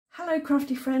Hello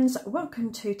crafty friends,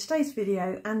 welcome to today's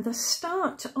video and the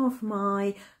start of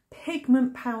my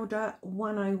Pigment Powder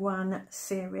 101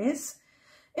 series.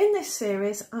 In this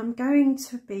series I'm going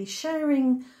to be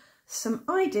sharing some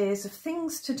ideas of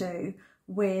things to do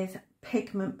with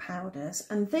pigment powders,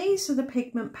 and these are the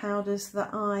pigment powders that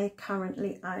I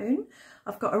currently own.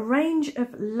 I've got a range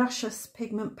of luscious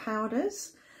pigment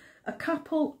powders, a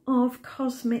couple of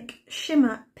cosmic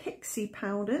shimmer pixie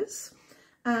powders,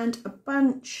 and a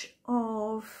bunch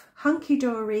of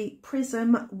hunky-dory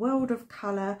Prism World of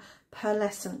Colour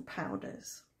pearlescent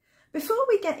powders. Before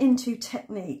we get into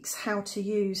techniques how to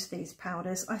use these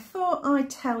powders, I thought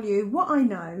I'd tell you what I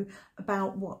know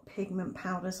about what pigment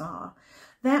powders are.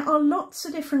 There are lots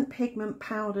of different pigment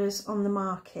powders on the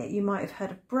market. You might have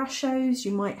heard of Brushos,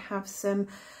 you might have some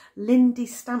Lindy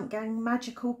Stamp Gang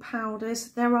magical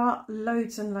powders. There are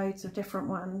loads and loads of different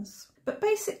ones. But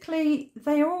basically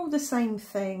they are all the same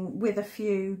thing with a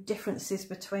few differences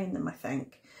between them, I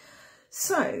think.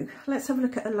 So let's have a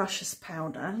look at a luscious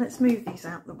powder. Let's move these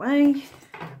out the way.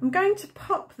 I'm going to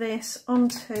pop this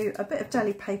onto a bit of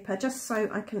deli paper just so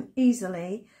I can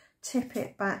easily tip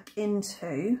it back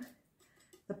into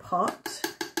the pot.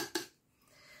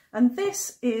 And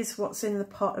this is what's in the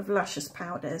pot of luscious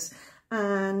powders,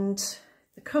 and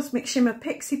the Cosmic Shimmer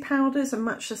Pixie powders are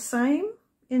much the same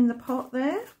in the pot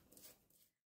there.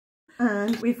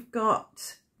 And we've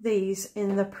got these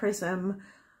in the Prism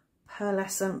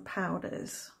pearlescent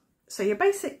powders. So you're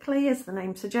basically, as the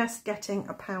name suggests, getting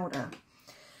a powder.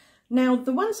 Now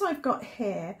the ones I've got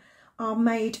here are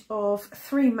made of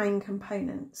three main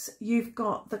components. You've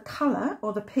got the colour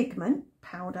or the pigment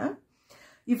powder.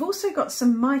 You've also got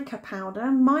some mica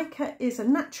powder. Mica is a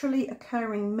naturally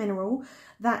occurring mineral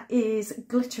that is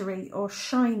glittery or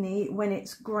shiny when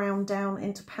it's ground down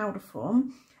into powder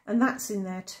form, and that's in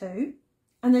there too.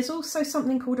 And there's also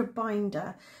something called a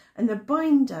binder, and the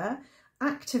binder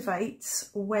activates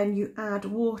when you add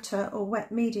water or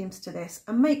wet mediums to this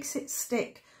and makes it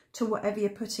stick to whatever you're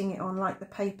putting it on, like the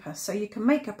paper. So you can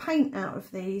make a paint out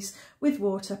of these with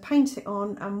water, paint it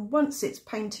on, and once it's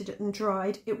painted and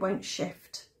dried it won't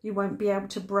shift. You won't be able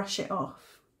to brush it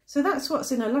off. So that's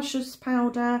what's in a luscious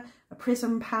powder, a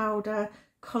prism powder,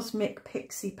 cosmic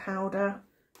pixie powder.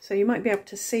 So you might be able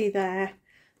to see there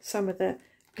some of the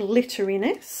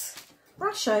glitteriness.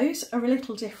 Brushos are a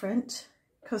little different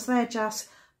because they're just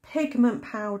pigment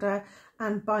powder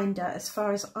and binder as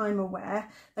far as I'm aware.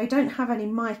 They don't have any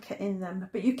mica in them,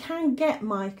 but you can get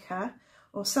mica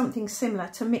or something similar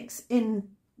to mix in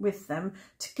with them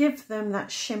to give them that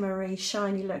shimmery,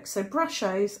 shiny look. So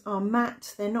Brushos are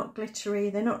matte, they're not glittery,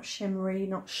 they're not shimmery,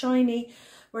 not shiny,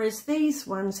 whereas these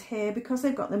ones here, because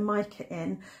they've got the mica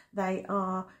in, they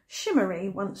are shimmery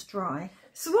once dry.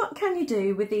 So what can you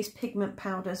do with these pigment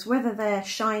powders, whether they're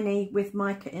shiny with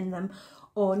mica in them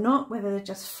or not, whether they're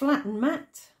just flat and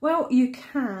matte? Well, you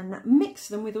can mix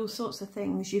them with all sorts of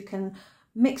things. You can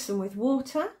mix them with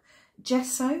water,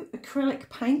 gesso, acrylic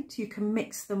paint. You can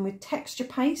mix them with texture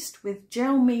paste, with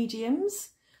gel mediums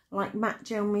like matte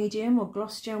gel medium or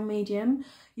gloss gel medium.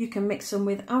 You can mix them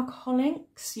with alcohol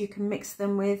inks. You can mix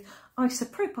them with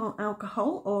isopropyl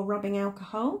alcohol or rubbing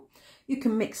alcohol. You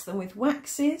can mix them with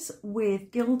waxes,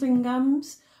 with gilding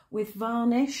gums, with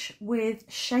varnish, with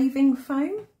shaving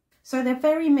foam. So they're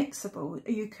very mixable.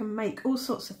 You can make all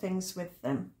sorts of things with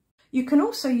them. You can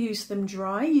also use them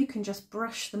dry. You can just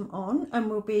brush them on, and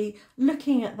we'll be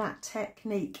looking at that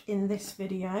technique in this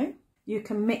video. You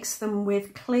can mix them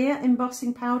with clear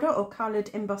embossing powder or coloured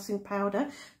embossing powder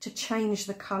to change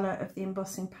the colour of the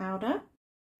embossing powder.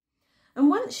 And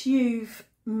once you've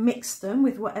mixed them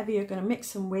with whatever you're going to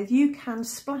mix them with, you can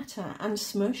splatter and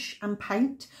smush and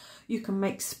paint. You can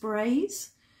make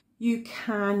sprays. You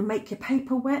can make your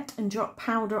paper wet and drop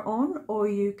powder on, or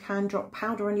you can drop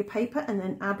powder on your paper and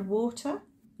then add water.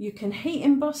 You can heat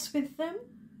emboss with them.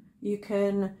 You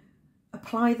can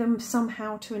apply them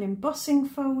somehow to an embossing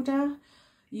folder.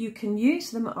 You can use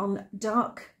them on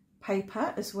dark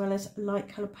paper as well as light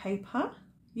colour paper.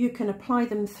 You can apply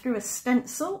them through a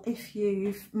stencil if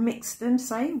you've mixed them,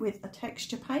 say, with a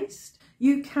texture paste.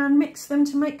 You can mix them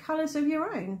to make colours of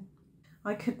your own.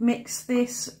 I could mix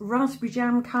this raspberry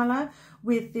jam colour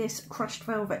with this crushed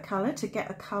velvet colour to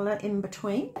get a colour in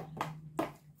between.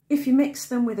 If you mix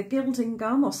them with a gilding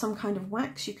gum or some kind of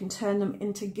wax, you can turn them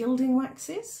into gilding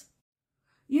waxes.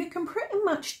 You can pretty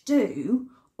much do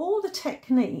all the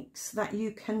techniques that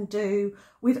you can do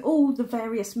with all the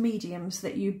various mediums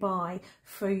that you buy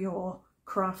for your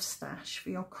craft stash,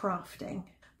 for your crafting.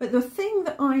 But the thing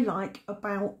that I like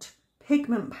about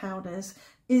pigment powders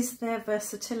is their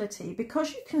versatility.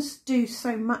 Because you can do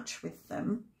so much with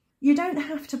them, You don't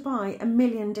have to buy a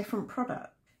million different products.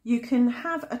 You can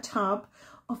have a tub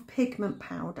of pigment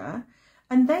powder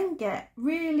and then get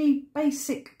really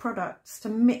basic products to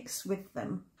mix with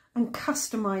them and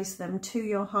customise them to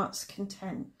your heart's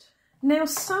content. Now,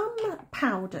 some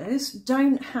powders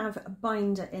don't have a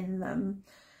binder in them,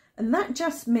 and that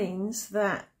just means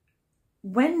that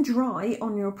when dry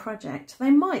on your project, they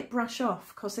might brush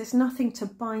off because there's nothing to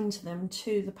bind them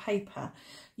to the paper.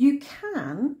 You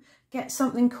can get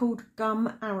something called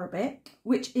gum arabic,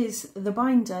 which is the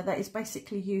binder that is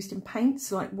basically used in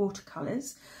paints like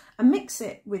watercolours, and mix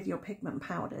it with your pigment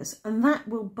powders, and that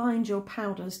will bind your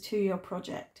powders to your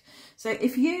project. So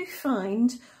if you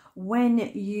find when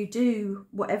you do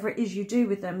whatever it is you do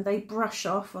with them, they brush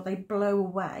off or they blow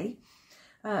away,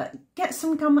 get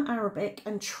some gum arabic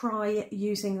and try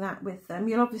using that with them.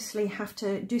 You'll obviously have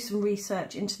to do some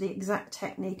research into the exact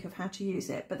technique of how to use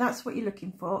it, but that's what you're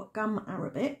looking for, gum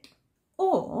arabic.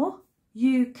 Or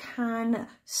you can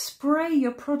spray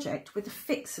your project with a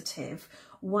fixative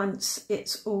once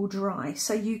it's all dry.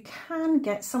 So you can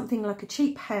get something like a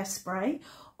cheap hairspray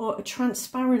or a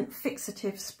transparent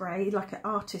fixative spray, like an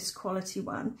artist quality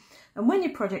one. And when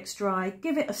your project's dry,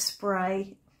 give it a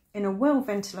spray in a well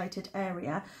ventilated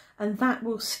area, and that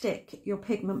will stick your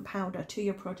pigment powder to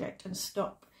your project and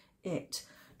stop it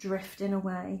drifting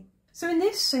away. So in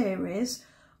this series,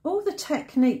 all the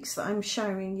techniques that I'm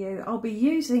showing you, I'll be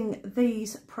using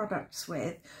these products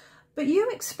with, but you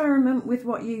experiment with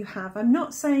what you have. I'm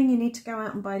not saying you need to go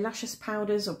out and buy luscious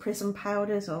powders or prism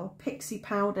powders or pixie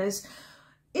powders.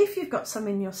 If you've got some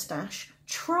in your stash,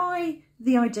 try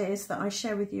the ideas that I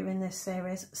share with you in this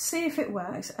series, see if it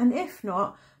works, and if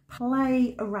not,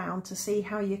 play around to see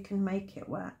how you can make it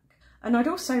work. And I'd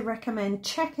also recommend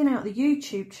checking out the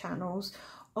YouTube channels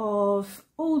of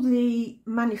all the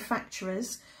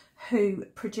manufacturers who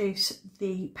produce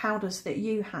the powders that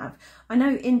you have. I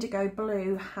know Indigo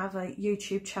Blue have a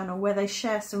YouTube channel where they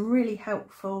share some really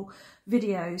helpful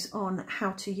videos on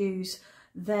how to use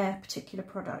their particular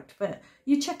product, but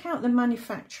you check out the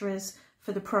manufacturers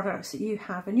for the products that you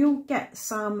have and you'll get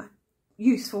some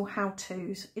useful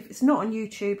how-tos. If it's not on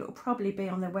YouTube, it'll probably be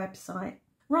on their website.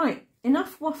 Right,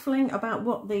 enough waffling about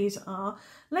what these are.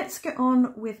 Let's get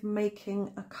on with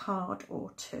making a card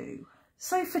or two.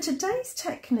 So for today's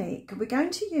technique, we're going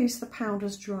to use the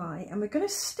powders dry and we're going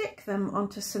to stick them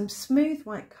onto some smooth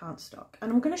white cardstock,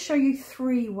 and I'm going to show you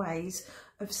 3 ways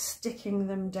of sticking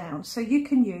them down, so you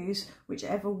can use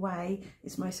whichever way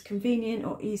is most convenient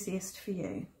or easiest for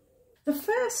you. The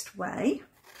first way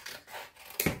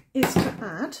is to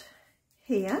add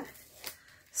here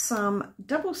some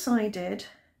double-sided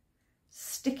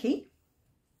sticky.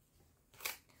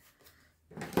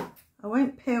 I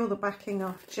won't peel the backing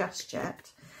off just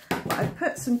yet, but I've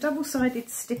put some double-sided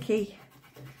sticky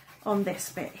on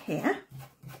this bit here.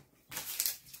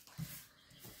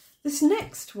 This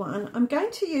next one, I'm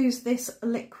going to use this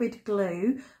liquid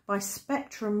glue by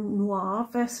Spectrum Noir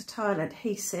Versatile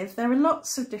Adhesive. There are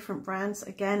lots of different brands,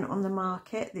 again, on the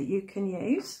market that you can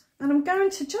use. And I'm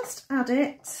going to just add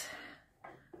it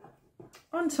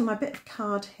onto my bit of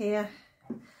card here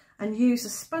and use a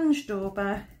sponge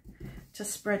dauber to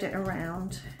spread it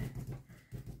around.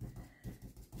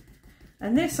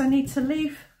 And this I need to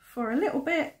leave for a little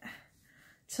bit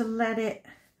to let it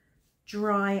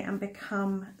dry and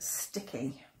become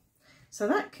sticky. So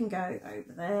that can go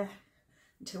over there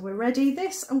until we're ready.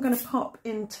 This I'm going to pop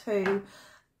into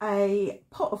a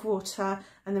pot of water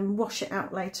and then wash it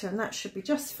out later, and that should be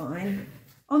just fine.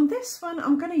 On this one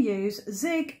I'm going to use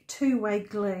Zig 2-way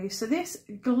glue. So this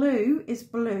glue is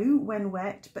blue when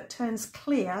wet but turns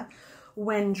clear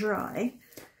when dry.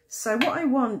 So what I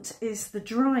want is the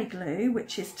dry glue,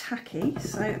 which is tacky.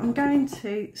 So I'm going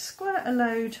to squirt a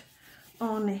load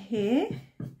on here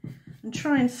and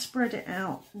try and spread it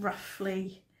out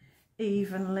roughly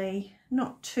evenly,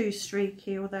 not too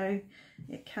streaky, although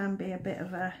it can be a bit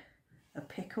of a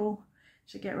pickle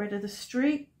to get rid of the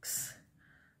streaks,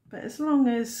 but as long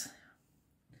as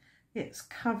it's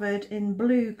covered in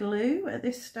blue glue at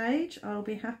this stage, I'll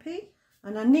be happy.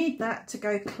 And I need that to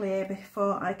go clear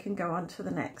before I can go on to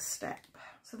the next step.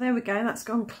 So there we go, that's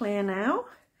gone clear now.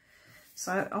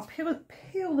 So I'll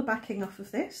peel the backing off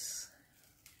of this.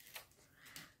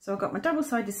 So I've got my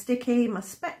double-sided sticky, my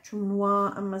Spectrum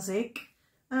Noir and my Zig.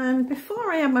 And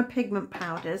before I add my pigment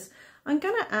powders, I'm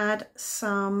going to add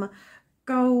some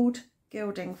gold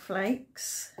gilding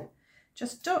flakes.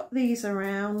 Just dot these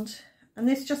around, and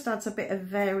this just adds a bit of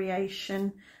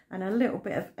variation and a little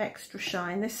bit of extra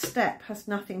shine. This step has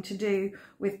nothing to do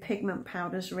with pigment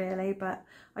powders really, but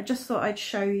I just thought I'd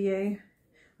show you.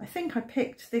 I think I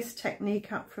picked this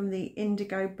technique up from the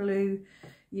Indigo Blue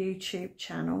YouTube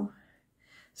channel.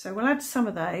 So we'll add some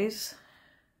of those.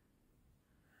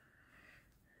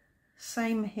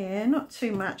 Same here, not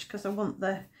too much because I want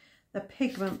the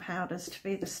pigment powders to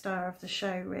be the star of the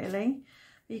show really.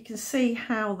 But you can see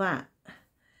how that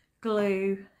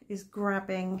glue is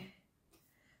grabbing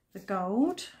the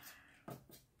gold.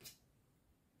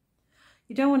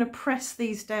 You don't want to press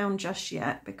these down just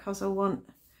yet because I want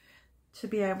to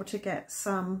be able to get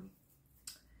some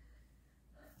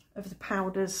of the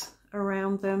powders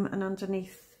around them and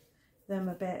underneath them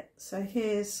a bit. So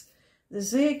here's the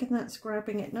zig, and that's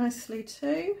grabbing it nicely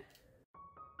too.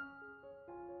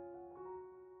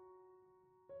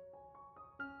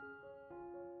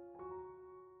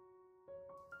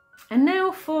 And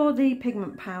now for the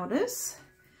pigment powders.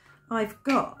 I've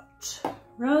got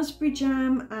raspberry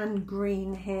jam and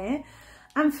green here.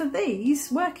 And for these,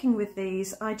 working with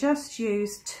these, I just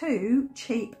used 2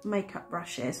 cheap makeup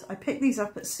brushes. I picked these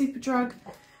up at Superdrug,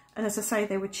 and as I say,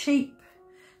 they were cheap.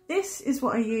 This is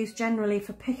what I use generally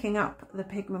for picking up the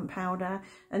pigment powder,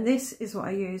 and this is what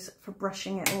I use for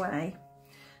brushing it away.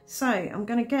 So I'm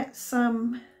going to get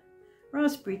some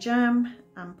raspberry jam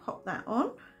and pop that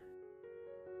on.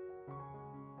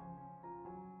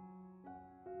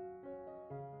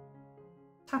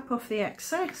 Tap off the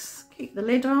excess, keep the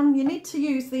lid on. You need to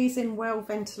use these in well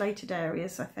ventilated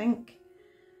areas, I think.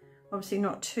 Obviously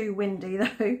not too windy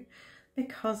though,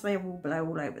 because they will blow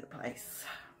all over the place.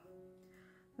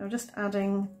 So I'm just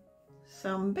adding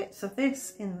some bits of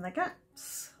this in the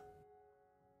gaps.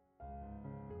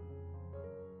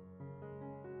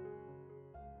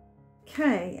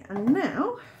 Okay, and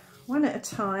now, one at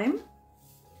a time.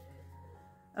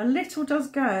 A little does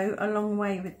go a long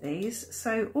way with these,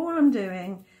 so all I'm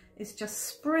doing is just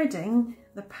spreading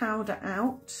the powder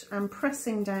out and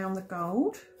pressing down the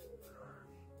gold.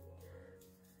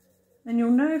 And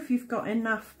you'll know if you've got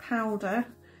enough powder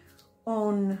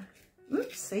on,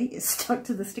 oopsie, it's stuck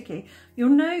to the sticky. You'll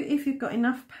know if you've got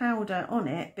enough powder on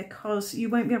it because you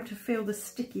won't be able to feel the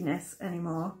stickiness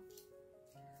anymore.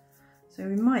 So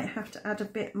we might have to add a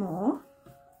bit more.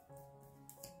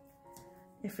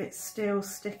 If it's still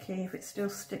sticky, if it still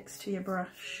sticks to your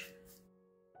brush.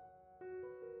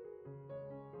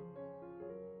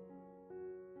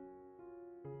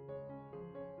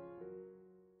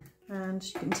 And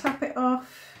you can tap it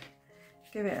off,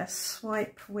 give it a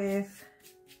swipe with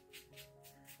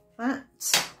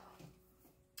that.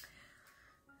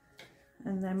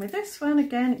 And then with this one,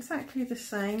 again, exactly the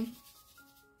same.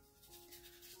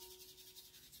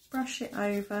 Brush it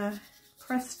over,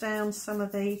 press down some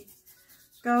of the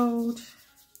gold,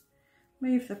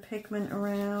 move the pigment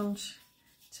around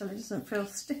till it doesn't feel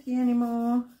sticky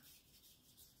anymore.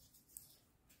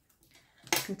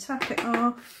 You can tap it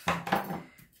off,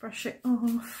 brush it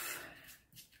off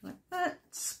like that,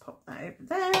 pop that over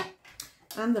there.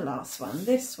 And the last one,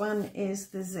 this one is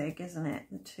the zig, isn't it?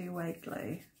 The 2-way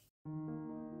glue.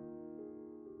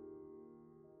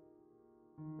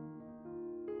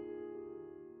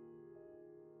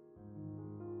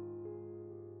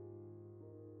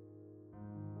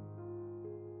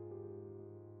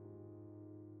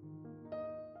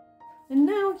 And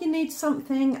now you need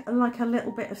something like a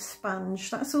little bit of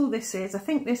sponge. That's all this is. I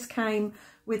think this came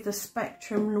with the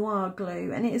Spectrum Noir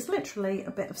glue, and it is literally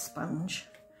a bit of sponge.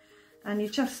 And you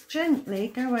just gently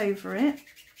go over it,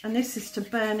 and this is to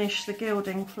burnish the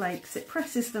gilding flakes. It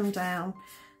presses them down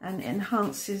and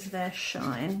enhances their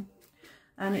shine,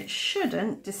 and it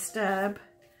shouldn't disturb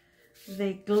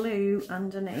the glue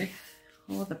underneath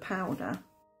or the powder.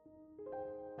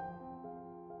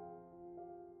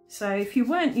 So if you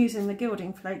weren't using the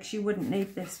gilding flakes, you wouldn't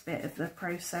need this bit of the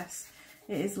process.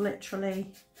 It is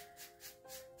literally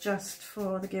just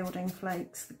for the gilding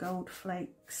flakes, the gold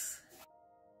flakes.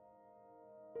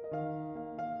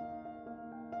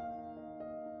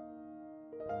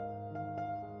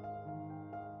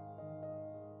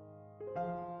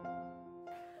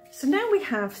 So now we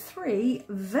have 3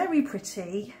 very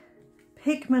pretty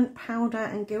pigment powder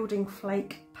and gilding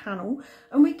flake panel,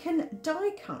 and we can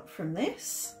die cut from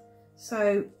this.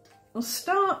 So we'll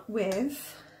start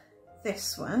with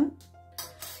this one.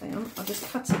 Hang on, I'll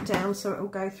just cut it down so it will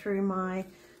go through my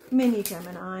mini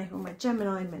Gemini, or my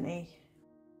Gemini Mini.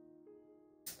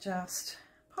 Just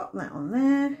pop that on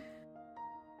there,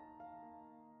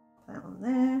 that on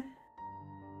there.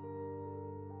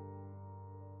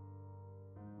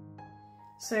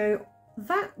 So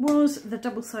that was the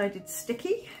double-sided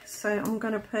sticky, so I'm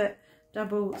going to put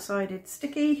double-sided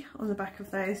sticky on the back of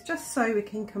those just so we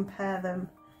can compare them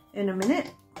in a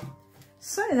minute.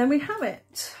 So then we have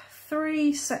it,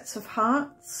 3 sets of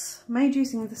hearts made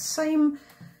using the same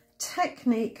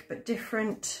technique but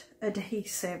different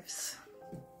adhesives.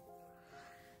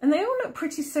 And they all look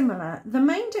pretty similar. The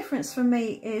main difference for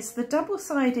me is the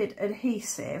double-sided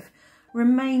adhesive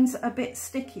remains a bit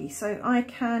sticky, so I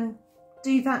can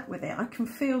do that with it. I can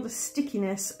feel the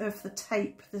stickiness of the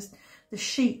tape, the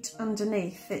sheet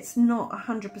underneath. It's not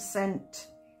 100%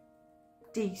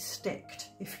 de-sticked,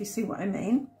 if you see what I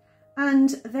mean. And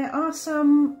there are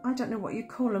some, I don't know what you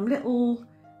call them, little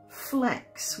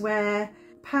flecks where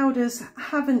powders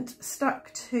haven't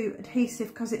stuck to adhesive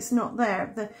because it's not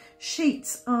there. The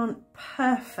sheets aren't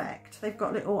perfect. They've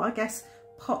got little, I guess,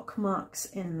 pock marks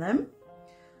in them.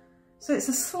 So it's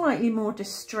a slightly more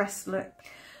distressed look.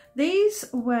 These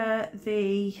were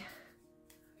the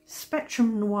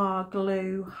Spectrum Noir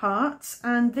glue hearts,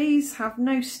 and these have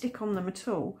no stick on them at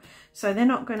all. So they're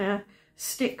not going to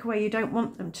stick where you don't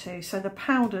want them to. So the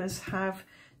powders have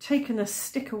taken the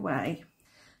stick away.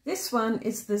 This one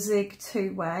is the Zig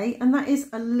two-way, and that is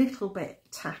a little bit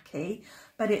tacky,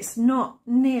 but it's not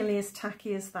nearly as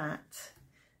tacky as that.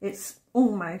 It's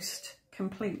almost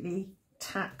completely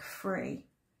tack-free.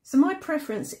 So my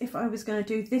preference, if I was going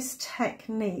to do this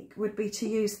technique, would be to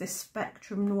use this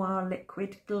Spectrum Noir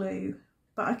liquid glue.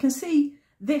 But I can see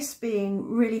this being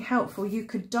really helpful. You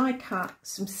could die cut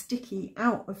some sticky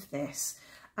out of this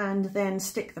and then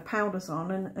stick the powders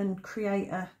on and create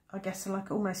a, I guess,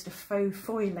 like almost a faux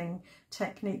foiling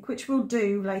technique, which we'll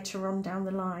do later on down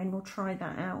the line. We'll try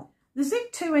that out. The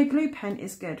Zig two-way glue pen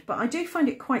is good, but I do find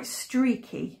it quite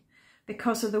streaky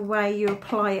because of the way you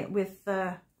apply it with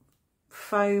the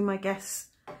foam, I guess,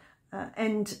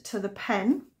 end to the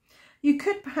pen. You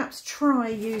could perhaps try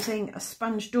using a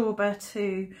sponge dauber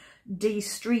to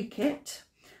de-streak it,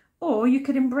 or you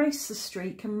could embrace the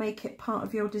streak and make it part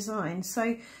of your design.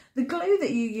 So the glue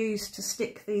that you use to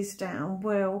stick these down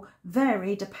will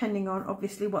vary depending on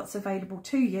obviously what's available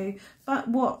to you, but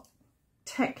what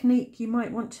technique you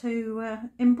might want to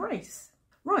embrace.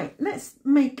 Right, let's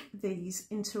make these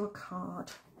into a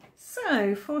card.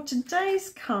 So for today's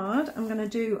card, I'm going to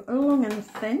do long and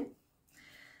thin,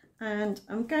 and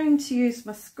I'm going to use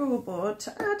my scoreboard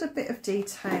to add a bit of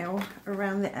detail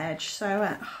around the edge. So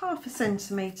at 1/2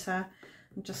 centimetre,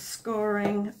 I'm just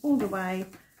scoring all the way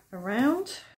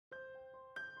around.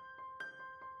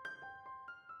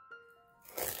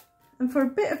 And for a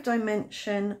bit of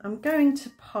dimension, I'm going to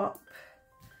pop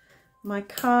my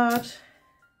card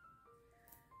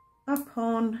up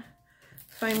on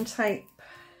foam tape.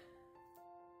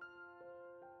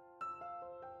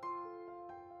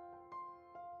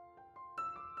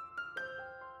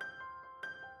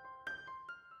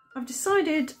 I've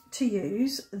decided to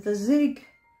use the Zig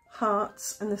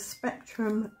hearts and the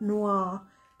Spectrum Noir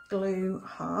glue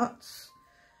hearts.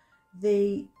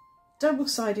 The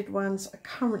double-sided ones are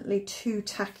currently too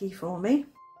tacky for me.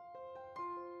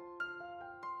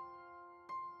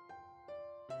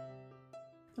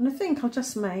 And I think I'll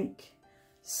just make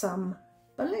some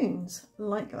balloons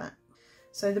like that.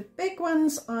 So the big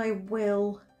ones I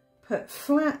will put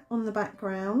flat on the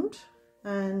background,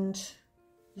 and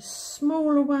the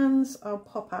smaller ones I'll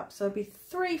pop up. So there'll be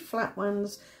 3 flat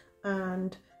ones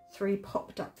and 3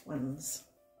 popped up ones.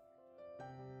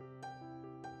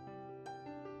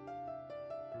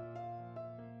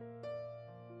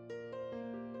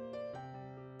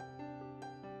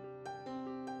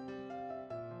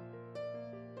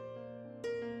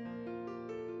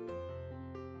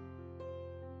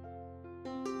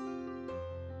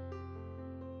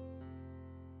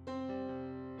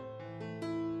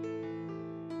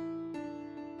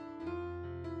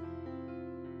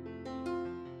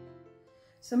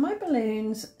 So my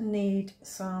balloons need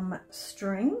some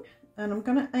string, and I'm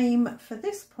going to aim for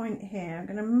this point here. I'm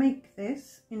going to make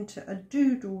this into a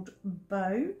doodled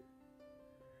bow.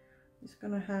 It's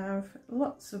going to have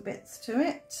lots of bits to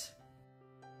it.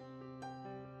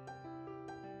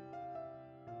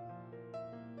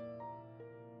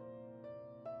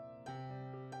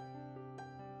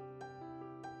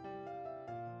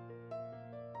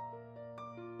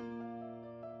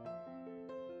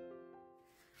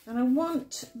 And I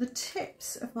want the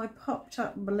tips of my popped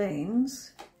up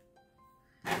balloons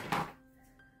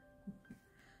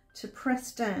to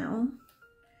press down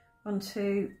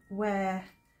onto where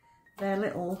their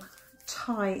little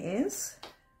tie is.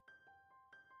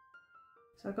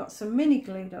 So I've got some mini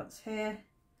glue dots here.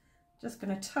 Just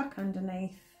going to tuck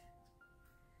underneath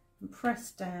and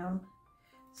press down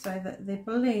so that the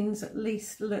balloons at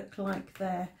least look like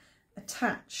they're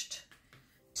attached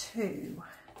to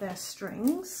their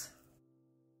strings.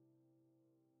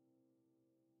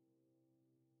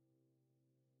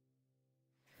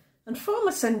 And for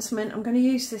my sentiment, I'm going to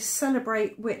use this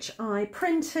Celebrate, which I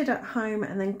printed at home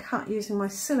and then cut using my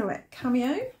Silhouette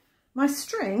Cameo. My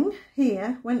string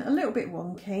here went a little bit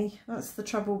wonky. That's the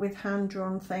trouble with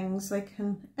hand-drawn things. They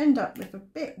can end up with a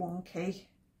bit wonky.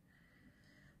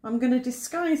 I'm going to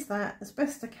disguise that as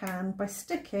best I can by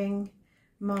sticking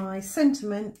my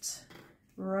sentiment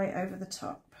right over the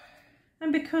top.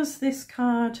 And because this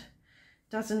card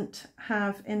doesn't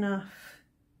have enough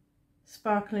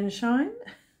sparkle and shine,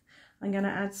 I'm going to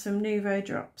add some Nouveau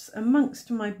drops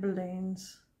amongst my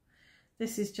balloons.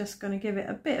 This is just going to give it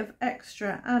a bit of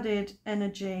extra added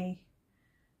energy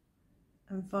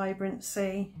and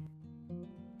vibrancy.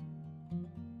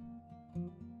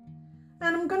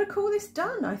 And I'm going to call this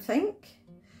done, I think.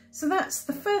 So that's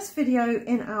the first video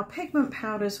in our Pigment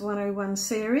Powders 101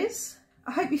 series.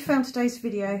 I hope you found today's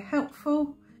video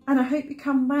helpful, and I hope you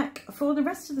come back for the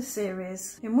rest of the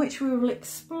series, in which we will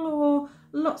explore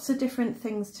lots of different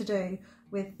things to do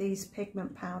with these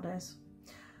pigment powders.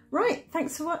 Right,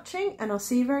 thanks for watching, and I'll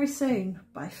see you very soon.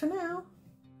 Bye for now.